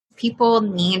People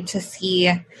need to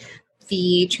see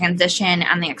the transition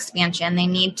and the expansion. They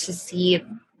need to see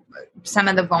some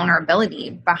of the vulnerability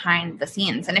behind the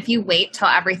scenes. And if you wait till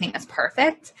everything is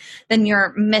perfect, then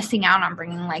you're missing out on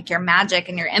bringing like your magic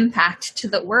and your impact to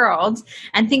the world.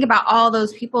 And think about all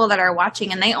those people that are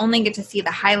watching and they only get to see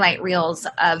the highlight reels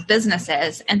of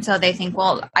businesses. And so they think,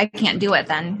 well, I can't do it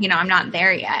then, I'm not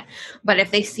there yet. But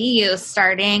if they see you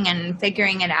starting and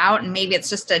figuring it out, and maybe it's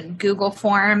just a Google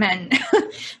form and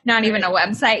not even a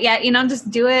website yet, just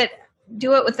do it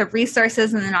with the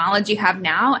resources and the knowledge you have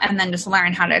now, and then just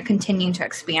learn how to continue to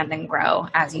expand and grow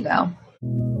as you go.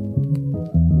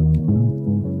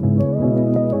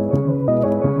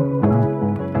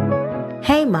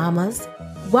 Hey mamas,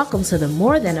 welcome to the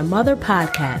More Than a Mother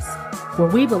podcast, where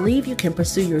we believe you can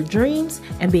pursue your dreams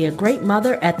and be a great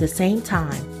mother at the same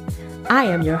time. I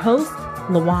am your host,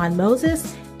 LaJuan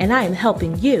Moses, and I am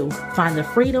helping you find the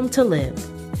freedom to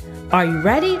live. Are you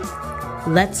ready?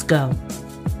 Let's go.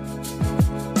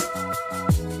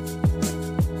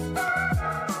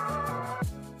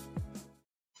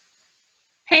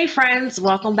 Hey friends,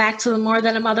 welcome back to the More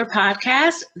Than a Mother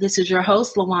podcast. This is your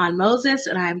host, LaJuan Moses,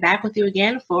 and I'm back with you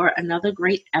again for another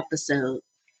great episode.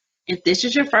 If this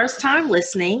is your first time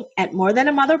listening at More Than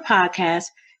a Mother podcast,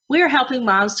 we are helping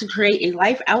moms to create a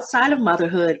life outside of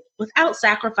motherhood without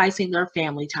sacrificing their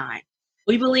family time.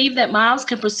 We believe that moms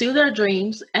can pursue their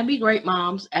dreams and be great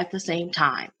moms at the same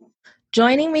time.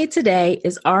 Joining me today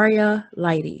is Aria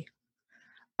Lighty.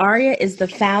 Aria is the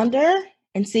founder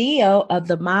and CEO of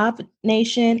the Mob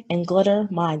Nation and Glitter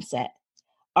Mindset.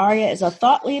 Aria is a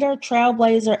thought leader,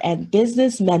 trailblazer, and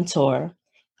business mentor.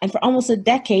 And for almost a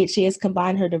decade, she has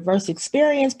combined her diverse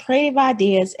experience, creative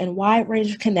ideas, and wide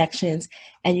range of connections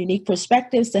and unique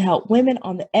perspectives to help women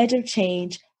on the edge of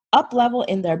change up-level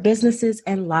in their businesses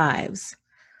and lives.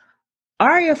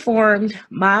 Aria formed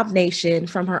Mob Nation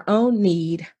from her own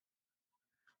need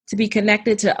to be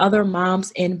connected to other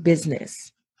moms in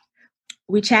business.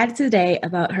 We chatted today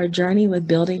about her journey with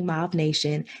building Mob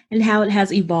Nation and how it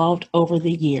has evolved over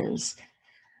the years.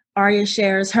 Aria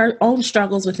shares her own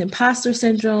struggles with imposter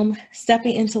syndrome,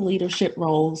 stepping into leadership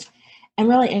roles, and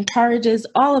really encourages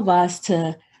all of us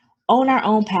to own our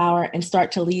own power and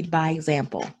start to lead by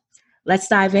example. Let's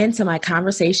dive into my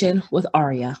conversation with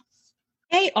Aria.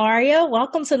 Hey, Aria,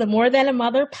 welcome to the More Than a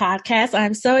Mother podcast.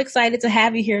 I'm so excited to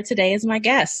have you here today as my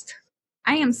guest.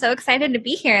 I am so excited to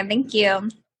be here. Thank you.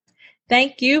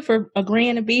 Thank you for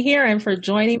agreeing to be here and for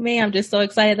joining me. I'm just so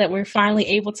excited that we're finally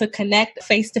able to connect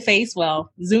face-to-face,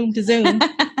 Zoom to Zoom,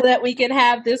 so that we can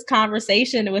have this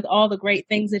conversation with all the great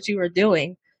things that you are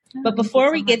doing. But before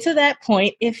we get to that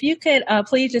point, if you could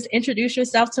please just introduce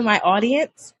yourself to my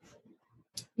audience.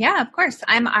 Yeah, of course.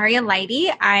 I'm Aria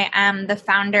Lighty. I am the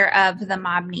founder of the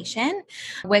Mob Nation,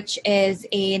 which is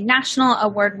a national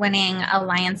award-winning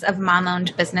alliance of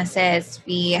mom-owned businesses.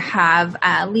 We have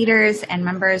leaders and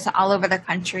members all over the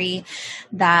country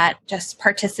that just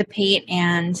participate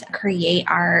and create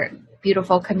our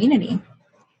beautiful community.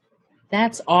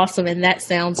 That's awesome, and that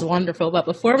sounds wonderful. But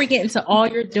before we get into all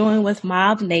you're doing with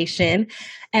Mob Nation,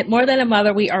 at More Than a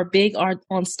Mother, we are big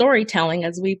on storytelling,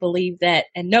 as we believe that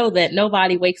and know that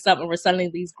nobody wakes up and we're suddenly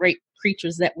these great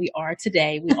creatures that we are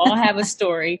today. We all have a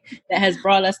story that has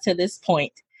brought us to this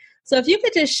point. So if you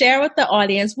could just share with the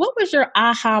audience, what was your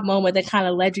aha moment that kind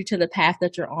of led you to the path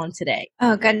that you're on today?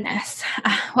 Oh, goodness.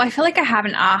 Well, I feel like I have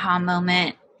an aha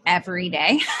moment every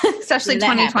day, especially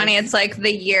 2020. It's like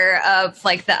the year of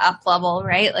like the up level,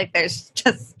 right? Like there's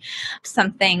just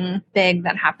something big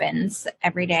that happens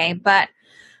every day. But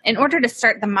in order to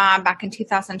start the Mob back in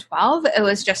 2012, it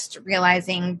was just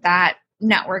realizing that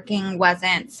networking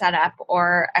wasn't set up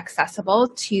or accessible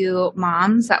to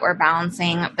moms that were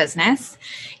balancing business.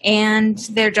 And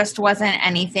there just wasn't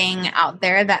anything out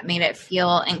there that made it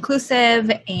feel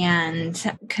inclusive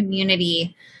and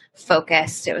community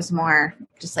focused. It was more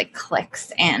just like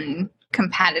clicks and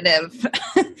competitive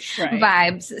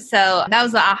vibes. So that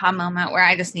was the aha moment where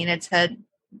I just needed to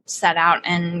set out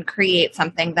and create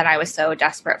something that I was so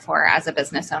desperate for as a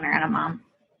business owner and a mom.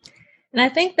 And I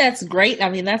think that's great. I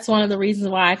mean, that's one of the reasons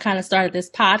why I kind of started this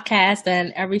podcast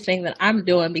and everything that I'm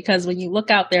doing, because when you look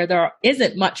out there, there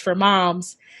isn't much for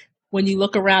moms. When you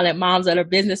look around at moms that are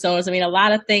business owners, I mean, a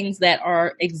lot of things that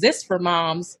exist for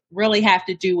moms really have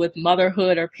to do with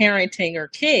motherhood or parenting or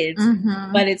kids,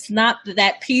 but it's not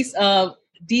that piece of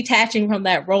detaching from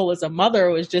that role as a mother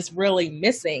was just really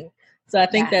missing. So I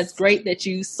think that's great that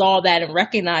you saw that and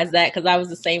recognized that, because I was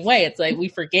the same way. It's like we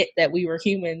forget that we were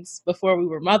humans before we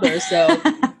were mothers. So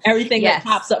everything that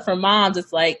pops up for moms,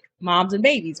 it's like moms and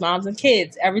babies, moms and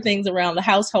kids, everything's around the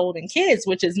household and kids,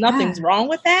 which is nothing's wrong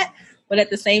with that. But at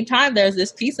the same time, there's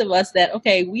this piece of us that,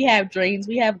 okay, we have dreams,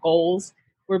 we have goals,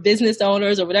 we're business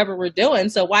owners or whatever we're doing.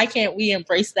 So why can't we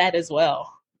embrace that as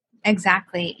well?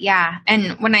 Exactly. Yeah.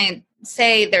 And when I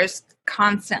say there's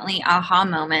constantly aha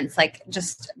moments, like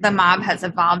just the mob has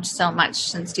evolved so much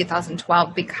since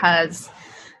 2012 because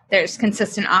there's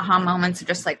consistent aha moments of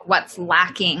just like what's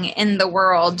lacking in the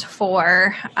world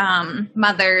for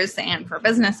mothers and for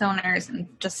business owners, and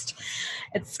just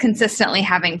it's consistently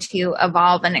having to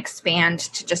evolve and expand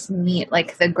to just meet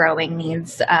like the growing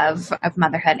needs of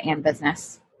motherhood and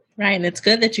business. Right. And it's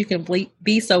good that you can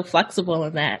be so flexible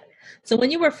in that. So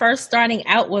when you were first starting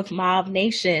out with Mob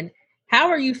Nation, how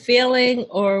are you feeling,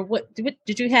 or what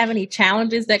did you have any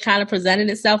challenges that kind of presented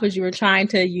itself as you were trying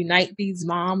to unite these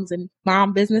moms and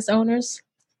mom business owners?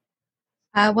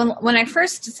 When I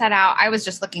first set out, I was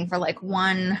just looking for like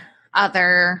one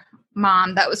other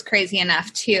mom that was crazy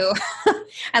enough to,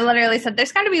 I literally said,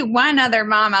 there's got to be one other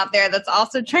mom out there that's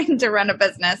also trying to run a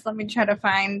business. Let me try to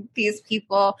find these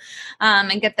people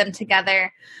and get them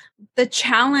together. The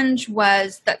challenge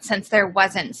was that since there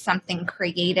wasn't something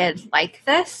created like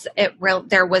this,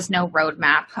 there was no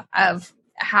roadmap of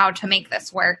how to make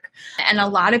this work. And a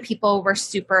lot of people were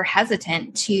super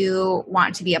hesitant to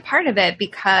want to be a part of it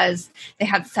because they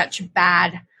had such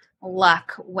bad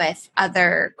luck with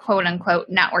other quote unquote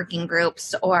networking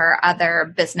groups or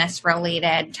other business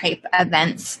related type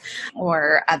events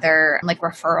or other like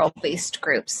referral based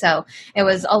groups. So it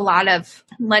was a lot of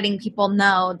letting people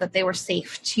know that they were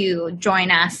safe to join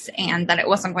us and that it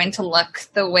wasn't going to look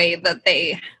the way that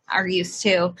they are used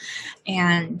to.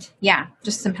 And yeah,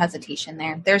 just some hesitation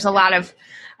there. There's a lot of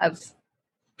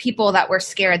people that were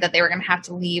scared that they were going to have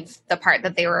to leave the part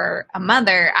that they were a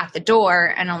mother at the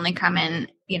door and only come in,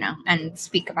 and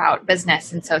speak about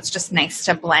business. And so it's just nice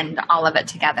to blend all of it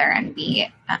together and be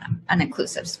an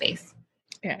inclusive space.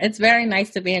 Yeah, it's very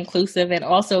nice to be inclusive and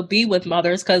also be with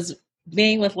mothers, because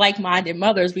being with like-minded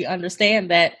mothers, we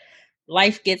understand that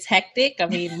life gets hectic. I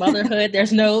mean, motherhood,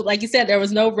 there's no, like you said, there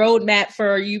was no roadmap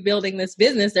for you building this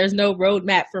business. There's no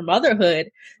roadmap for motherhood.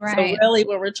 Right. So really,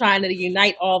 when we're trying to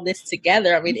unite all this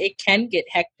together, I mean, it can get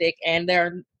hectic, and there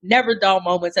are never dull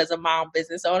moments as a mom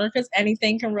business owner because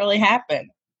anything can really happen.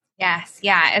 Yes.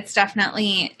 Yeah.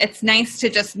 It's nice to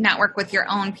just network with your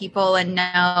own people and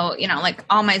know, like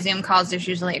all my Zoom calls, there's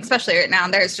usually, especially right now,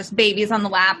 there's just babies on the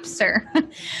laps or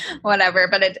whatever,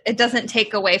 but it doesn't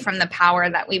take away from the power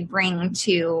that we bring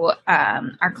to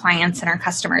our clients and our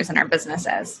customers and our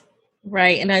businesses.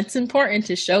 Right. And it's important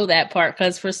to show that part,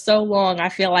 because for so long, I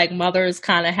feel like mothers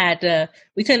kind of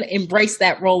we couldn't embrace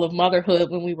that role of motherhood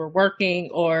when we were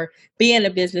working or being a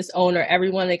business owner.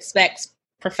 Everyone expects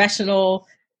professional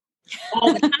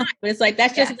all the time, but it's like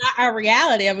that's just not our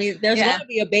reality. I mean, there's going to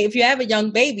be a baby. If you have a young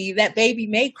baby, that baby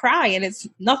may cry, and it's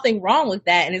nothing wrong with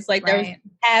that. And it's like there's a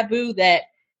taboo that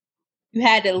you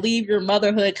had to leave your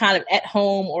motherhood kind of at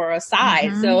home or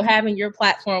aside. Mm-hmm. So having your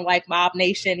platform like Mob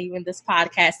Nation, even this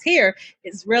podcast here,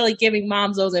 is really giving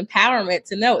moms those empowerment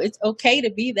to know it's okay to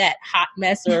be that hot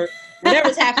mess or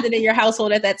whatever's happening in your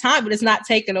household at that time, but it's not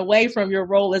taken away from your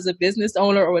role as a business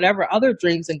owner or whatever other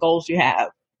dreams and goals you have.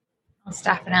 Most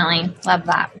definitely. Love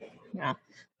that. Yeah.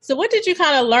 So what did you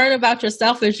kind of learn about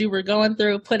yourself as you were going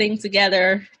through putting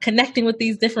together, connecting with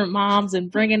these different moms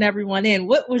and bringing everyone in?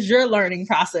 What was your learning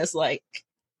process like?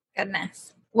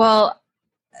 Goodness. Well,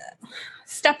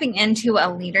 stepping into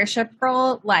a leadership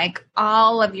role, like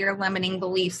all of your limiting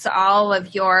beliefs, all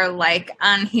of your like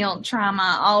unhealed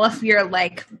trauma, all of your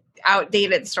like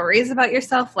outdated stories about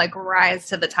yourself, like rise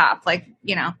to the top, like,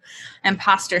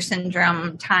 imposter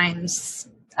syndrome times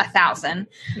 1,000.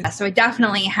 So I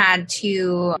definitely had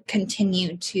to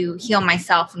continue to heal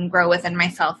myself and grow within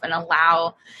myself and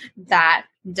allow that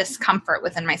discomfort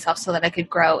within myself so that I could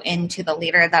grow into the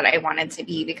leader that I wanted to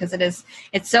be, because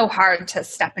it's so hard to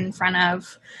step in front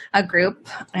of a group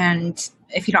and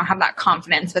if you don't have that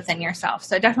confidence within yourself.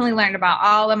 So I definitely learned about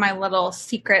all of my little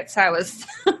secrets I was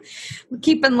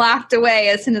keeping locked away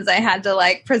as soon as I had to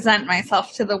like present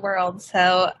myself to the world.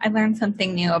 So I learned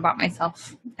something new about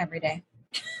myself every day.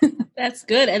 That's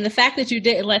good. And the fact that you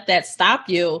didn't let that stop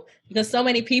you, because so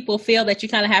many people feel that you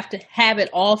kind of have to have it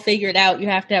all figured out. You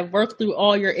have to have worked through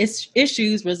all your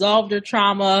issues, resolved your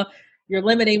trauma, your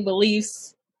limiting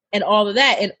beliefs, and all of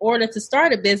that in order to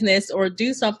start a business or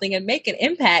do something and make an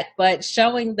impact. But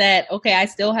showing that, okay, I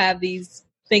still have these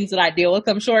things that I deal with.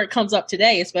 I'm sure it comes up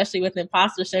today, especially with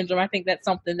imposter syndrome. I think that's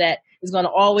something that is going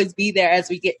to always be there as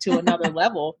we get to another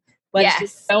level. But It's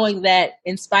just showing that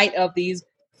in spite of these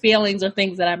feelings or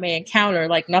things that I may encounter,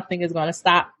 like nothing is going to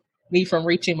stop me from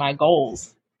reaching my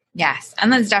goals. Yes.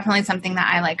 And that's definitely something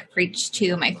that I like preach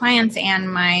to my clients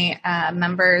and my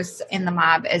members in the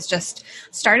mob is just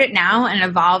start it now and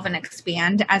evolve and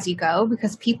expand as you go,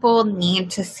 because people need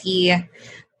to see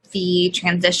the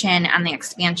transition and the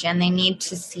expansion. They need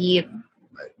to see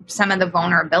some of the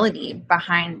vulnerability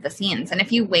behind the scenes. And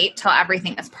if you wait till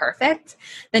everything is perfect,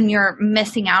 then you're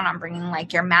missing out on bringing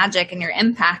like your magic and your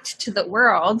impact to the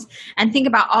world. And think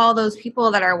about all those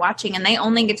people that are watching and they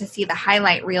only get to see the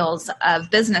highlight reels of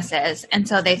businesses. And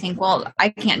so they think, well, I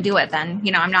can't do it then,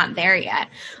 I'm not there yet.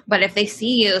 But if they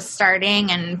see you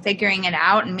starting and figuring it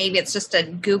out, and maybe it's just a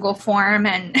Google form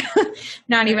and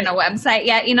not even a website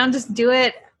yet, just do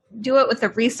it with the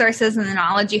resources and the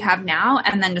knowledge you have now,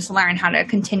 and then just learn how to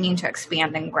continue to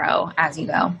expand and grow as you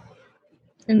go.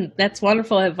 And that's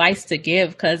wonderful advice to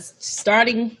give, because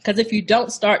if you don't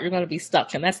start, you're going to be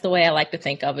stuck. And that's the way I like to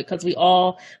think of it, because we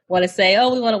all want to say,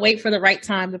 oh, we want to wait for the right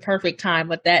time, the perfect time,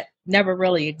 but that never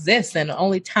really exists. And the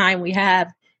only time we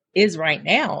have is right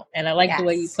now. And I like the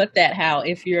way you put that, how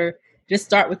if you're just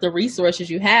start with the resources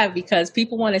you have, because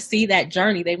people want to see that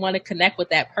journey. They want to connect with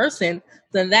that person.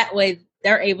 Then that way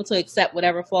they're able to accept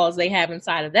whatever flaws they have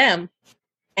inside of them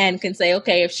and can say,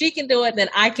 okay, if she can do it, then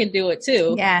I can do it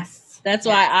too. Yes. That's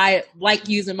why I like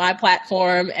using my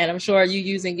platform, and I'm sure you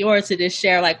using yours to just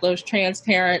share like those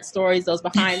transparent stories, those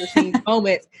behind the scenes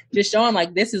moments, just showing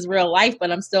like this is real life,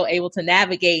 but I'm still able to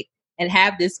navigate and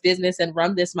have this business and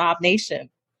run this Mob Nation.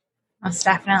 Most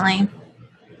definitely.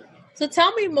 So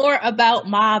tell me more about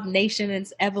Mob Nation and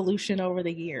its evolution over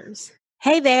the years.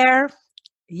 Hey there.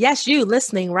 Yes, you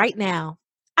listening right now.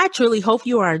 I truly hope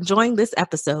you are enjoying this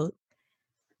episode.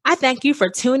 I thank you for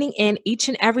tuning in each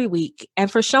and every week and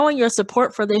for showing your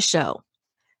support for this show.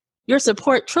 Your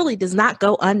support truly does not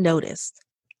go unnoticed.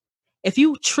 If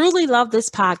you truly love this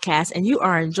podcast and you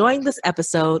are enjoying this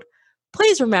episode,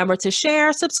 please remember to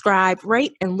share, subscribe,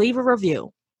 rate, and leave a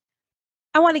review.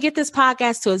 I want to get this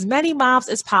podcast to as many moms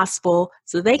as possible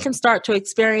so they can start to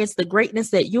experience the greatness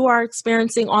that you are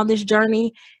experiencing on this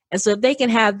journey, and so they can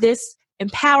have this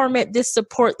empowerment, this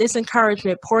support, this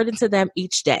encouragement poured into them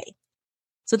each day.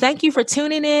 So thank you for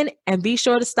tuning in, and be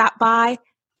sure to stop by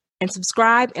and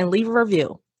subscribe and leave a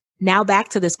review. Now back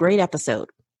to this great episode.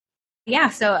 Yeah,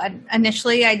 so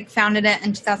initially I founded it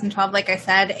in 2012, like I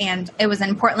said, and it was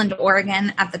in Portland,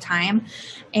 Oregon at the time.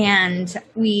 And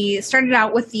we started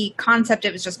out with the concept,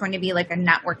 it was just going to be like a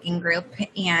networking group.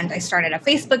 And I started a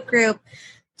Facebook group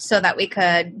so that we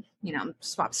could,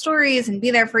 swap stories and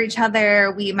be there for each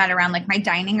other. We met around like my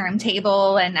dining room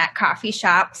table and at coffee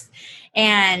shops.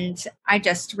 And I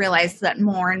just realized that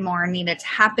more and more needed to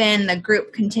happen. The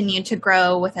group continued to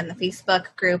grow within the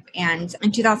Facebook group. And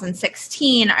in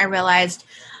 2016, I realized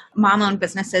mom-owned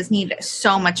businesses need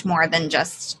so much more than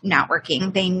just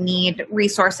networking. They need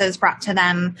resources brought to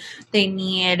them. They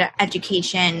need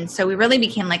education. So we really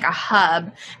became like a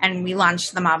hub, and we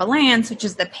launched the Mob Alliance, which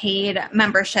is the paid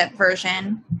membership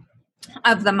version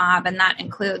of the Mob. And that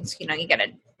includes, you get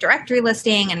a directory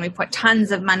listing, and we put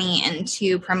tons of money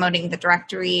into promoting the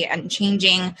directory and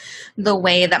changing the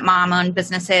way that mom-owned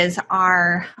businesses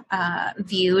are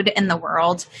viewed in the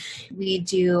world. We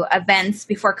do events.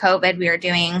 Before COVID, we were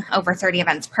doing over 30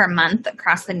 events per month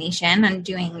across the nation and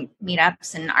doing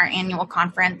meetups and our annual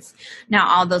conference. Now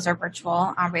all those are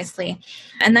virtual, obviously.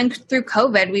 And then through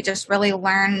COVID, we just really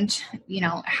learned,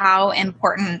 how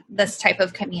important this type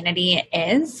of community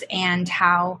is and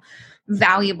how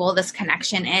valuable this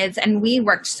connection is. And we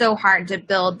worked so hard to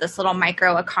build this little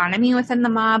micro economy within the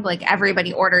Mob. Like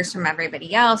everybody orders from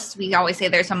everybody else. We always say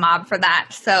there's a mob for that.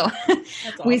 So awesome.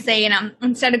 We say,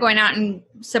 instead of going out and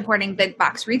supporting big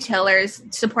box retailers,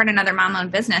 support another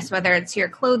mom-owned business, whether it's your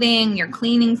clothing, your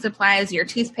cleaning supplies, your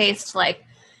toothpaste. Like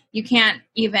you can't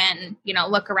even,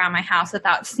 look around my house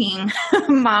without seeing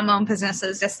mom-owned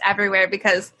businesses just everywhere,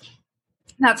 because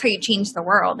that's how you change the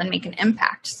world and make an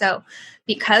impact. So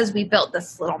because we built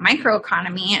this little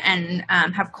microeconomy and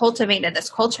have cultivated this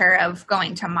culture of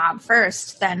going to Mob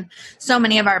first, then so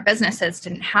many of our businesses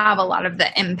didn't have a lot of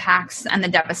the impacts and the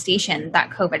devastation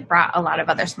that COVID brought a lot of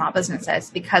other small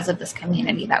businesses because of this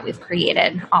community that we've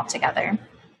created all together.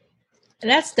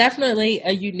 And that's definitely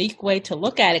a unique way to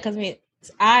look at it, because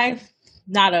I'm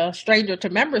not a stranger to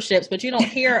memberships, but you don't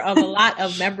hear of a lot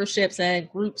of memberships and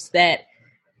groups that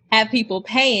have people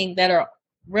paying that are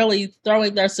really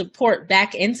throwing their support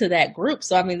back into that group.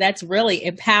 So, that's really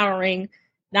empowering,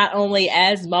 not only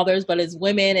as mothers, but as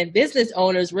women and business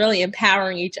owners, really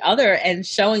empowering each other and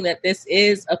showing that this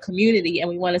is a community and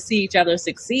we want to see each other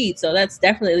succeed. So that's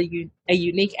definitely a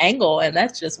unique angle, and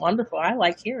that's just wonderful. I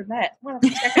like hearing that. I'm going to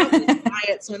check out these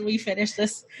diets when we finish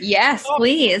this. Yes,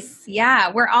 please.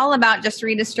 Yeah, we're all about just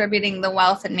redistributing the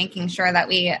wealth and making sure that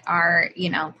we are,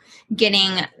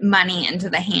 getting money into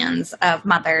the hands of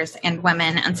mothers and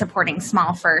women and supporting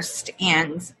small first.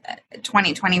 And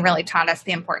 2020 really taught us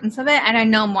the importance of it. And I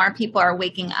know more people are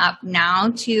waking up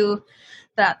now to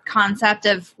the concept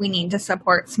of we need to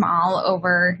support small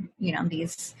over,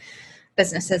 these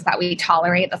businesses that we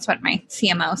tolerate. That's what my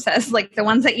CMO says, like the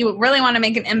ones that you really want to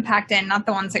make an impact in, not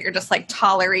the ones that you're just like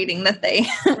tolerating that they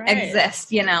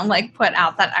exist, like put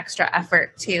out that extra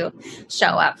effort to show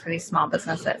up for these small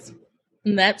businesses.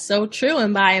 And that's so true.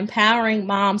 And by empowering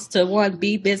moms to, one,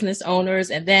 be business owners,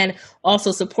 and then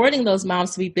also supporting those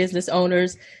moms to be business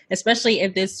owners, especially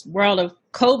in this world of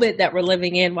COVID that we're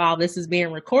living in while this is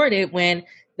being recorded, when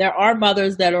there are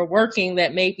mothers that are working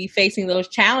that may be facing those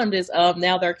challenges of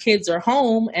now their kids are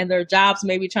home and their jobs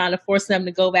may be trying to force them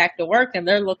to go back to work. And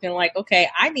they're looking like, okay,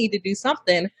 I need to do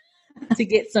something to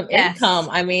get some income.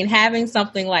 I mean, having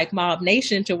something like Mob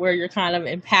Nation to where you're kind of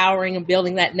empowering and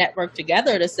building that network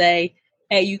together to say,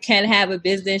 hey, you can have a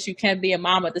business, you can be a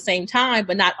mom at the same time,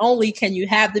 but not only can you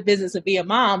have the business and be a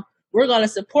mom, we're going to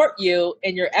support you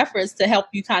in your efforts to help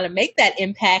you kind of make that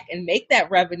impact and make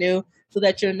that revenue so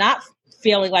that you're not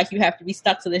feeling like you have to be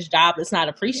stuck to this job that's not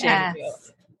appreciating you.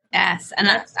 Yes. And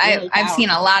I've seen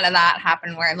a lot of that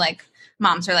happen where like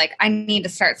moms are like, I need to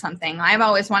start something. I've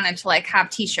always wanted to like have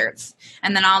t-shirts.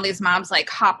 And then all these moms like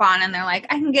hop on and they're like,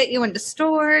 I can get you into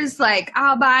stores. Like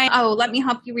I'll buy, let me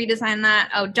help you redesign that.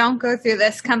 Oh, don't go through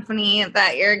this company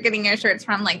that you're getting your shirts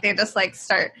from. Like they just like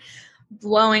start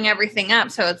blowing everything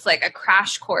up. So it's like a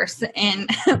crash course in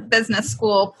business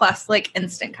school plus like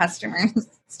instant customers.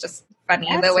 It's just funny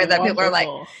the way that people are like,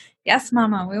 yes,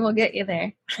 mama, we will get you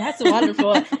there. That's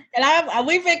wonderful. And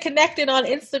we've been connected on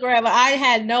Instagram. I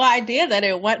had no idea that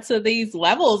it went to these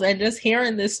levels, and just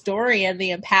hearing this story and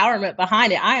the empowerment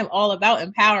behind it. I am all about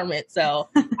empowerment. So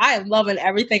I am loving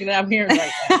everything that I'm hearing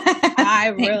right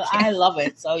now. I love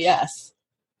it. So yes,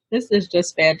 this is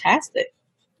just fantastic.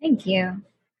 Thank you.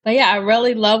 But yeah, I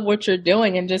really love what you're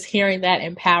doing, and just hearing that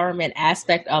empowerment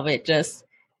aspect of it,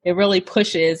 it really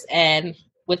pushes. And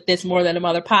with this More Than a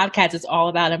Mother podcast, it's all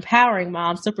about empowering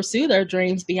moms to pursue their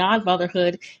dreams beyond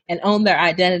motherhood and own their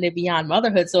identity beyond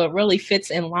motherhood. So it really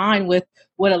fits in line with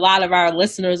what a lot of our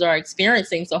listeners are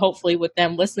experiencing. So hopefully with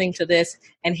them listening to this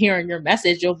and hearing your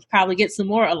message, you'll probably get some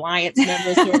more Alliance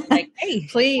members who are like, hey,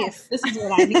 please, this is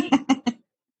what I need.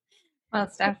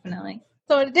 Most definitely.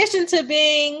 So in addition to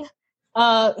being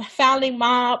founding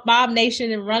Mob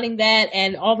Nation and running that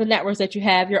and all the networks that you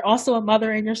have, you're also a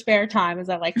mother in your spare time, as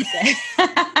I like to say.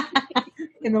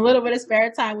 In the little bit of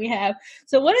spare time we have.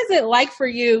 So what is it like for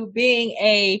you being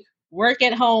a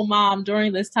work-at-home mom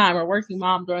during this time, or working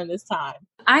mom during this time?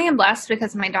 I am blessed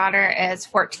because my daughter is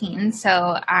 14.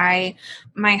 So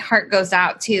my heart goes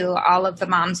out to all of the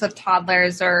moms with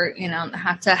toddlers or,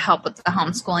 have to help with the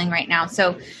homeschooling right now.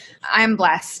 So I'm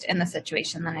blessed in the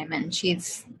situation that I'm in.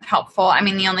 She's helpful. I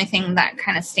mean, the only thing that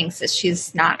kind of stinks is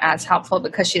she's not as helpful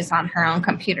because she's on her own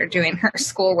computer doing her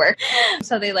schoolwork.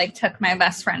 So they took my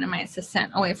best friend and my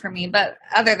assistant away from me. But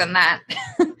other than that,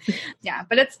 yeah,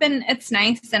 but it's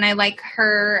nice. And I like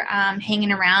her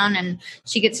hanging around, and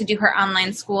she gets to do her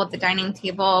online school at the dining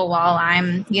table while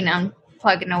I'm,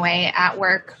 plugging away at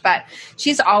work. But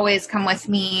she's always come with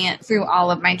me through all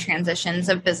of my transitions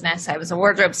of business. I was a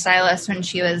wardrobe stylist when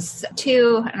she was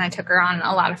 2, and I took her on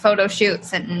a lot of photo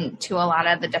shoots and to a lot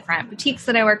of the different boutiques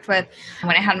that I worked with.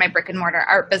 When I had my brick and mortar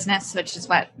art business, which is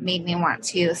what made me want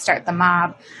to start the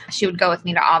Mob, she would go with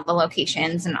me to all the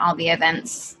locations and all the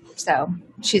events. So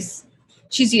she's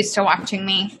used to watching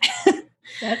me.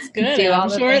 That's good. I'm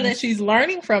sure that she's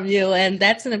learning from you, and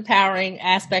that's an empowering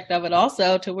aspect of it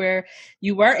also, to where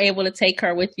you were able to take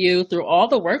her with you through all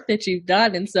the work that you've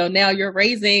done. And so now you're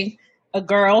raising a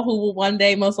girl who will one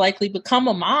day most likely become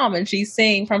a mom, and she's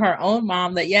seeing from her own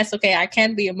mom that, yes, okay, I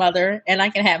can be a mother and I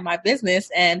can have my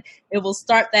business, and it will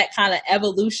start that kind of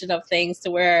evolution of things to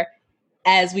where,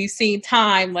 as we've seen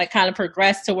time kind of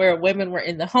progress to where women were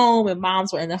in the home and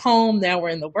moms were in the home, now we're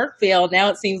in the work field. Now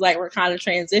it seems like we're kind of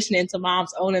transitioning to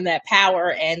moms owning that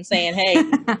power and saying, hey,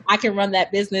 I can run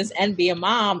that business and be a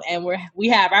mom, and we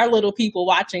have our little people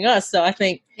watching us. So I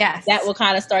think that will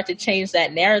kind of start to change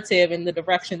that narrative in the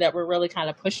direction that we're really kind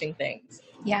of pushing things.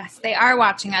 Yes, they are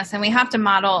watching us, and we have to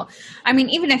model. I mean,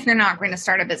 even if you're not going to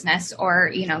start a business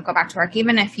or, go back to work,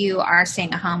 even if you are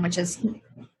staying at home, which is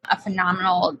a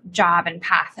phenomenal job and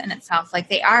path in itself,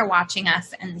 they are watching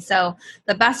us. And so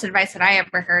the best advice that I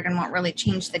ever heard, and what really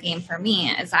changed the game for me,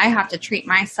 is I have to treat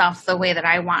myself the way that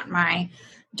I want my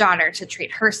daughter to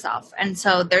treat herself. And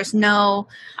so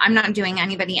I'm not doing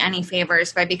anybody any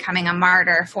favors by becoming a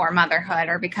martyr for motherhood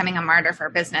or becoming a martyr for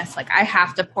business. Like, I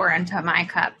have to pour into my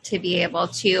cup to be able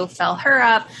to fill her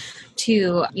up,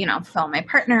 to, fill my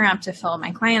partner up, to fill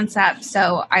my clients up.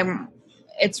 So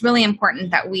it's really important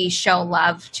that we show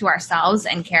love to ourselves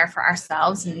and care for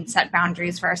ourselves and set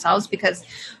boundaries for ourselves, because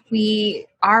we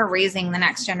are raising the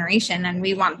next generation and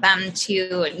we want them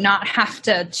to not have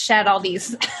to shed all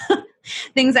these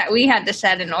things that we had to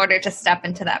shed in order to step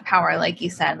into that power. Like you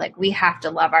said, like, we have to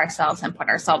love ourselves and put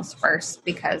ourselves first,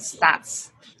 because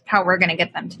that's how we're going to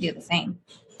get them to do the same.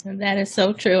 And that is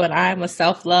so true. And I'm a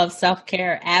self-love,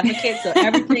 self-care advocate. So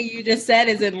everything you just said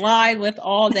is in line with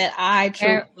all that I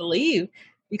truly believe,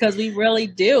 because we really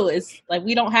do. It's like,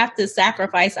 we don't have to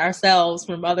sacrifice ourselves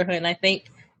for motherhood. And I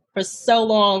think for so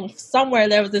long, somewhere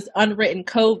there was this unwritten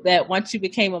code that once you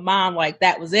became a mom, like,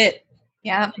 that was it.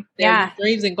 Yeah. Like,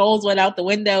 dreams and goals went out the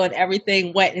window and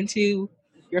everything went into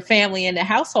your family and the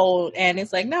household. And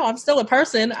it's like, no, I'm still a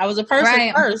person. I was a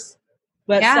person first.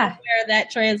 But somewhere that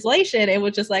translation, it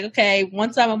was just like, okay,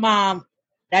 once I'm a mom,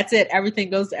 that's it. Everything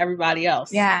goes to everybody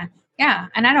else. Yeah. Yeah.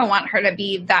 And I don't want her to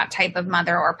be that type of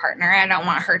mother or partner. I don't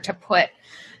want her to put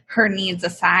her needs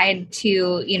aside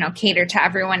to, cater to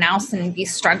everyone else and be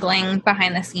struggling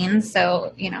behind the scenes.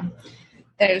 So,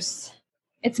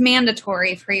 it's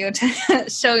mandatory for you to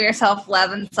show yourself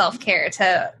love and self-care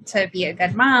to be a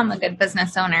good mom, a good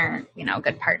business owner, a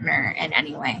good partner in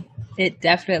any way. It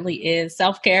definitely is.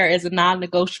 Self-care is a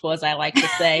non-negotiable, as I like to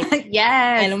say.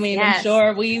 Yes. And I mean, yes. I'm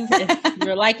sure if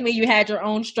you're like me, you had your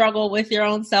own struggle with your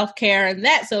own self-care and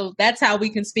that. So that's how we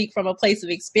can speak from a place of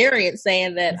experience,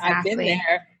 saying that I've been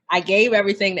there. I gave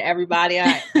everything to everybody.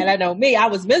 And I know me, I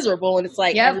was miserable. And it's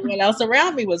like everyone else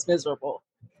around me was miserable.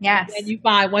 Yes. And you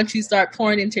find once you start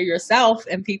pouring into yourself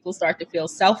and people start to feel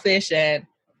selfish and,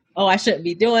 oh, I shouldn't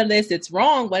be doing this, it's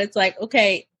wrong. But it's like,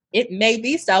 okay, it may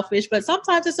be selfish, but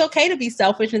sometimes it's okay to be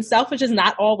selfish, and selfish is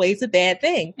not always a bad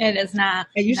thing. It is not.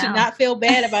 And you should not feel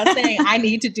bad about saying, I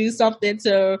need to do something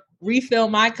to refill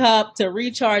my cup, to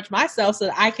recharge myself so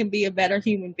that I can be a better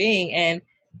human being. And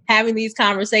having these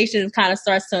conversations kind of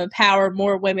starts to empower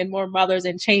more women, more mothers,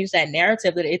 and change that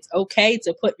narrative that it's okay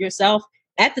to put yourself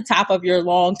at the top of your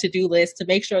long to-do list, to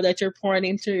make sure that you're pouring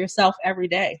into yourself every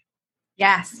day.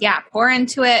 Yes. Yeah. Pour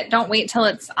into it. Don't wait till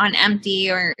it's on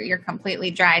empty or you're completely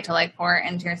dry to pour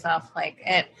into yourself.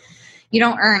 You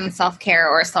don't earn self-care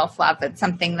or self-love. It's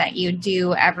something that you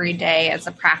do every day as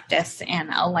a practice and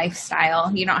a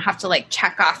lifestyle. You don't have to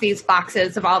check off these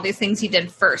boxes of all these things you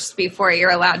did first before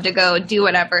you're allowed to go do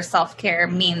whatever self-care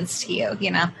means to you,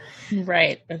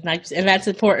 Right. And that's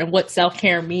important, what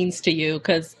self-care means to you,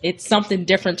 because it's something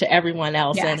different to everyone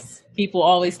else. Yes. And people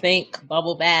always think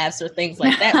bubble baths or things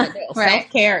like that. But no, Right.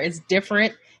 Self-care is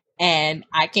different. And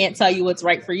I can't tell you what's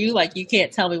right for you. Like, you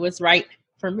can't tell me what's right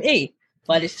for me.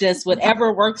 But it's just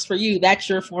whatever works for you, that's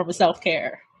your form of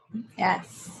self-care.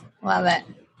 Yes. Love it.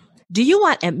 Do you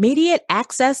want immediate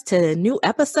access to new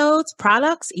episodes,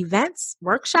 products, events,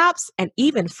 workshops, and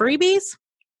even freebies?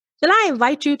 Then I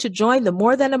invite you to join the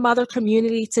More Than a Mother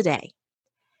community today.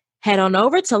 Head on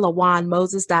over to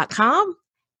LajuanMoses.com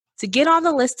to get on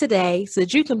the list today so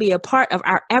that you can be a part of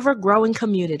our ever-growing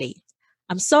community.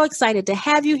 I'm so excited to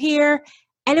have you here,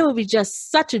 and it will be just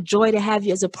such a joy to have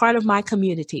you as a part of my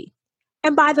community.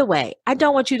 And by the way, I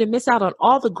don't want you to miss out on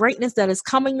all the greatness that is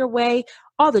coming your way,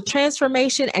 all the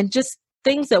transformation and just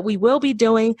things that we will be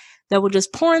doing that will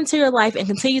just pour into your life and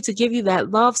continue to give you that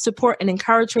love, support, and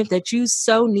encouragement that you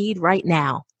so need right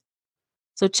now.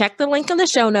 So check the link in the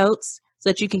show notes so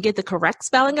that you can get the correct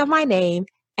spelling of my name,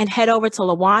 and head over to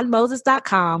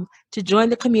LajuanMoses.com to join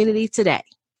the community today.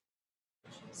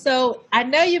 So I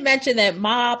know you mentioned that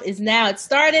MOB is now, it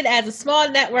started as a small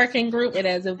networking group. It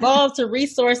has evolved to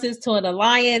resources, to an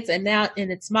alliance, and now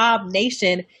in its MOB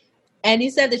Nation. And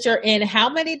you said that you're in how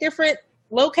many different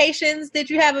locations did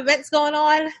you have events going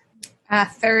on?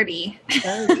 30.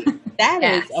 30. That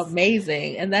is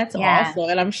amazing. And that's awesome.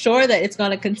 And I'm sure that it's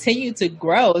going to continue to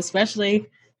grow, especially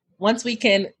once we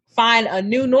can find a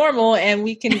new normal and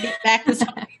we can get back to some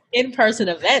in-person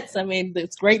events. I mean,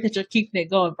 it's great that you're keeping it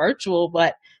going virtual,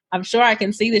 but I'm sure I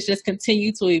can see this just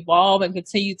continue to evolve and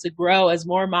continue to grow as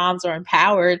more moms are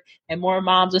empowered and more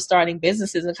moms are starting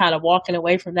businesses and kind of walking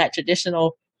away from that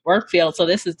traditional work field. So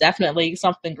this is definitely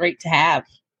something great to have.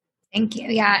 Thank you.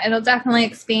 Yeah, it'll definitely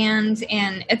expand.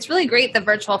 And it's really great, the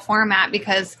virtual format,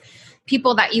 because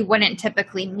people that you wouldn't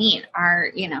typically meet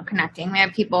are, connecting. We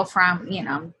have people from,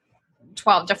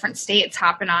 12 different states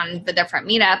hopping on the different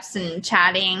meetups and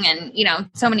chatting. And,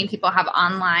 so many people have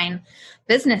online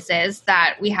businesses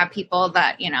that we have people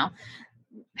that,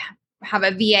 have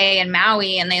a VA in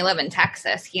Maui and they live in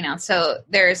Texas, you know, so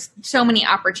there's so many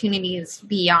opportunities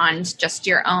beyond just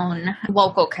your own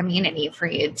local community for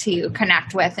you to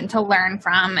connect with and to learn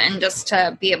from, and just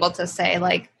to be able to say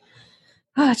like,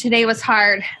 oh, today was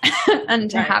hard. And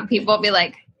to have people be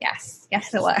like, yes,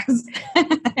 it was.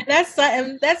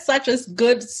 That's such a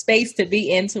good space to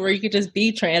be in, to where you could just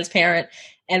be transparent.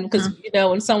 And because, you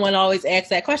know, when someone always asks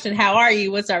that question, how are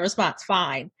you? What's our response?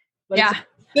 Fine. But it's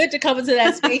good to come into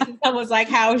that space and someone's like,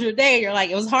 how was your day? You're like,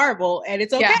 it was horrible. And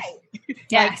it's okay. Yeah.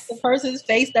 Yes. Like the person's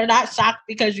face, they're not shocked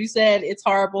because you said it's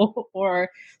horrible, or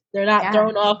they're not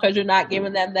thrown off because you're not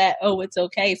giving them that, oh, it's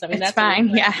okay. So I mean, that's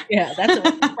fine. That's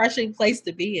a refreshing place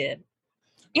to be in.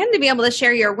 And to be able to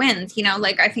share your wins, you know,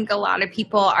 like I think a lot of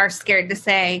people are scared to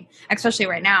say, especially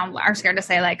right now, are scared to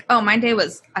say like, oh, my day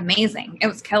was amazing. It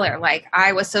was killer. Like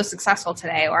I was so successful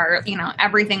today, or, you know,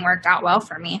 everything worked out well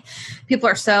for me.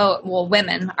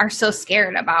 Women are so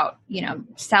scared about, you know,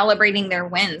 celebrating their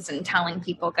wins and telling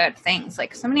people good things.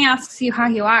 Like if somebody asks you how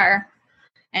you are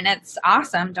and it's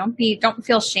awesome, don't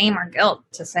feel shame or guilt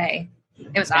to say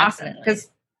it was awesome, because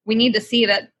we need to see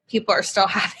that people are still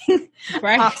having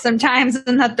awesome times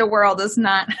and that the world is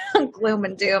not gloom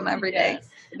and doom every day. Yes,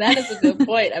 that is a good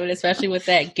point. I mean, especially with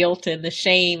that guilt and the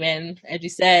shame. And as you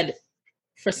said,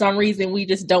 for some reason, we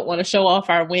just don't want to show off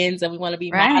our wins and we want to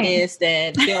be modest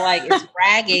and feel like it's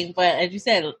bragging. But as you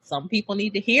said, some people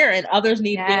need to hear and others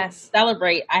need to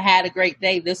celebrate. I had a great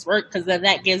day, this worked, because then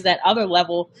that gives that other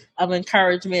level of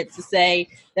encouragement to say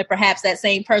that perhaps that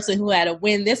same person who had a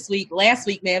win this week, last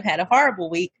week may have had a horrible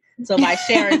week. So by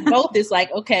sharing both, it's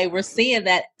like, okay, we're seeing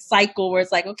that cycle where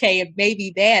it's like, okay, it may be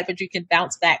bad, but you can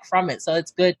bounce back from it. So it's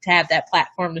good to have that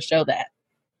platform to show that.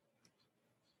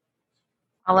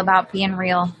 All about being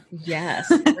real.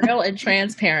 Yes, real and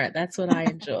transparent. That's what I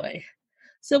enjoy.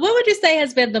 So what would you say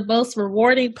has been the most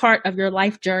rewarding part of your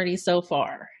life journey so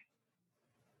far?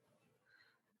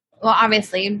 Well,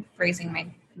 obviously, raising my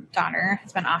daughter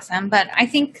has been awesome. But I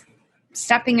think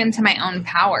stepping into my own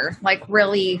power, like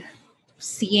really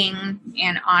seeing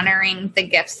and honoring the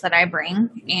gifts that I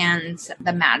bring and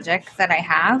the magic that I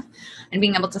have, and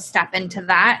being able to step into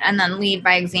that and then lead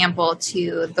by example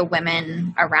to the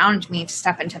women around me to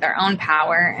step into their own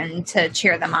power and to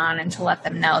cheer them on and to let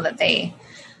them know that they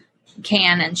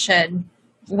can and should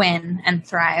win and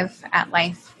thrive at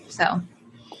life. So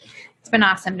it's been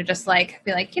awesome to just like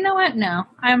be like, you know what? No,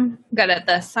 I'm good at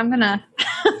this. I'm going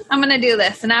to do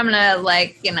this, and I'm going to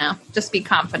like, you know, just be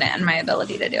confident in my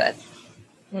ability to do it.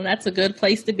 Well, that's a good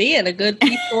place to be in, a good,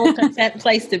 peaceful, content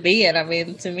place to be in. I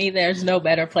mean, to me, there's no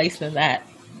better place than that.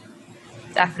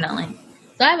 Definitely.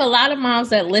 So I have a lot of moms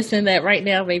that listen that right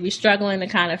now may be struggling to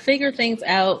kind of figure things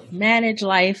out, manage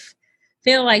life,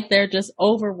 feel like they're just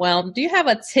overwhelmed. Do you have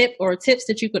a tip or tips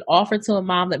that you could offer to a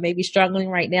mom that may be struggling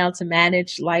right now to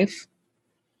manage life?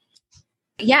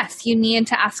 Yes, you need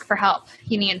to ask for help.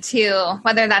 You need to,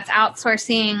 whether that's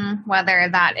outsourcing, whether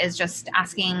that is just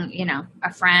asking, you know,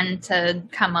 a friend to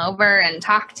come over and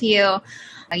talk to you.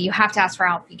 You have to ask for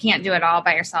help. You can't do it all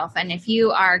by yourself. And if you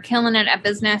are killing it at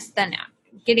business, then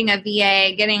getting a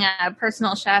VA, getting a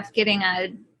personal chef, getting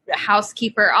a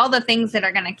housekeeper, all the things that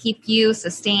are going to keep you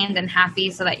sustained and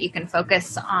happy so that you can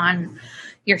focus on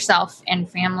yourself and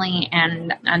family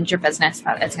and your business,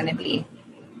 that is going to be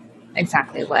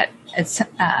exactly what is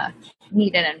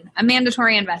needed, and a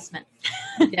mandatory investment.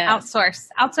 Yes.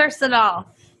 Outsource it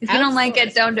all. If you don't like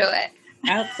it, don't do it.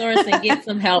 Outsource and get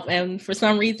some help. And for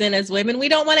some reason, as women, we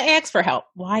don't want to ask for help.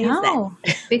 Why is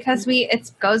that? Because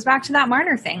it goes back to that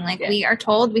martyr thing. Like we are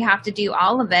told we have to do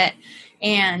all of it.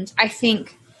 And I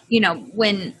think, you know,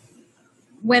 when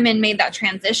women made that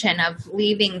transition of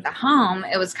leaving the home,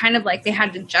 it was kind of like they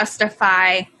had to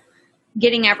justify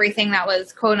getting everything that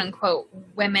was quote unquote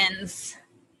women's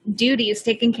duties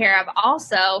taken care of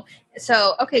also.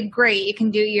 So, okay, great. You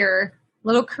can do your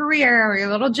little career or your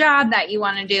little job that you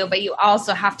want to do, but you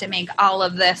also have to make all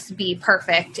of this be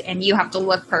perfect, and you have to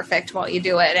look perfect while you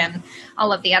do it, and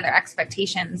all of the other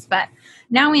expectations. But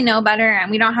now we know better,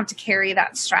 and we don't have to carry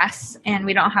that stress, and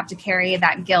we don't have to carry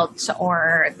that guilt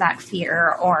or that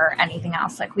fear or anything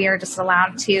else. Like we are just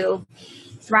allowed to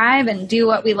thrive and do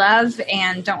what we love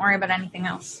and don't worry about anything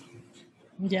else.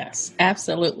 Yes,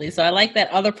 absolutely. So I like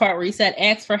that other part where you said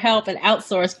ask for help and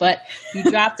outsource, but you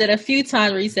dropped it a few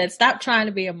times where you said stop trying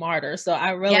to be a martyr. So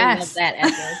I really love that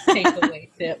as a takeaway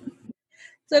tip.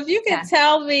 So if you can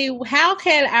tell me, how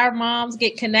can our moms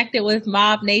get connected with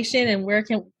Mob Nation, and where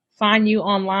can find you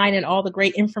online and all the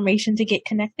great information to get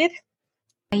connected?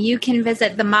 You can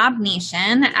visit the Mob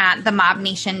Nation at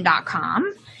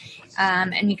themobnation.com.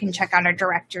 And you can check out our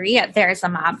directory at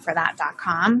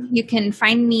there'samobforthat.com. You can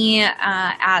find me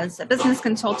as a business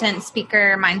consultant,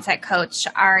 speaker, mindset coach,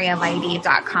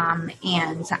 arialighty.com.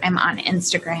 And I'm on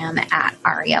Instagram at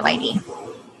arialighty.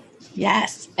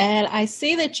 Yes. And I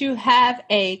see that you have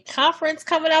a conference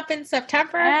coming up in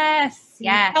September. Yes.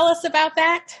 Can you tell us about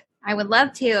that? I would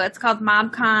love to. It's called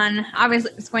MobCon.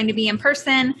 Obviously, it's going to be in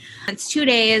person. It's 2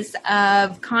 days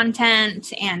of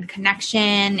content and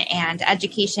connection and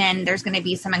education. There's going to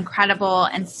be some incredible,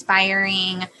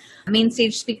 inspiring main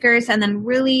stage speakers and then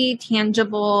really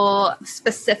tangible,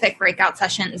 specific breakout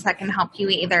sessions that can help you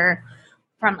either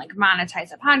from like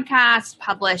monetize a podcast,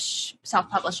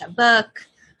 self-publish a book,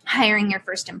 hiring your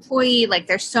first employee. Like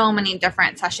there's so many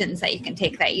different sessions that you can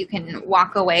take that you can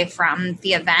walk away from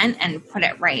the event and put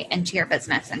it right into your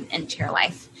business and into your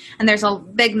life. And there's a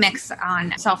big mix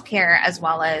on self-care as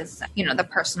well as, the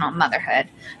personal motherhood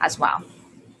as well.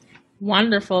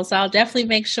 Wonderful. So I'll definitely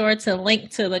make sure to link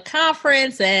to the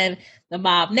conference and the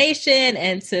Mob Nation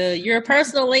and to your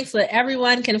personal links so that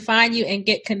everyone can find you and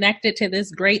get connected to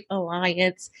this great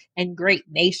alliance and great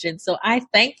nation. So I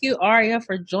thank you, Aria,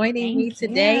 for joining me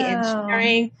today and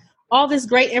sharing all this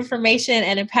great information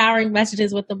and empowering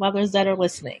messages with the mothers that are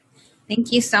listening.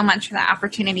 Thank you so much for the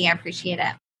opportunity. I appreciate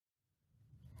it.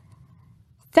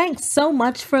 Thanks so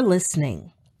much for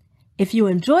listening. If you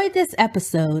enjoyed this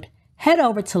episode, head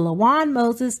over to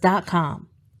LawanMoses.com.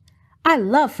 I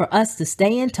love for us to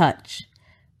stay in touch.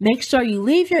 Make sure you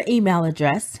leave your email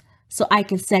address so I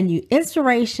can send you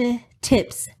inspiration,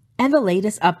 tips, and the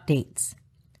latest updates.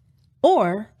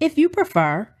 Or, if you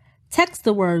prefer, text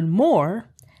the word MORE,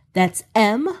 that's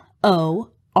MORE,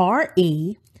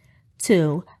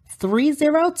 to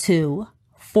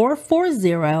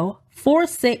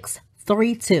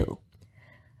 302-440-4632.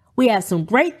 We have some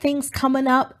great things coming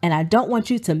up, and I don't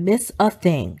want you to miss a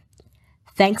thing.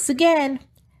 Thanks again.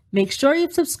 Make sure you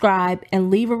subscribe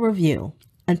and leave a review.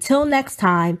 Until next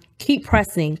time, keep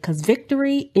pressing because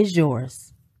victory is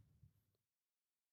yours.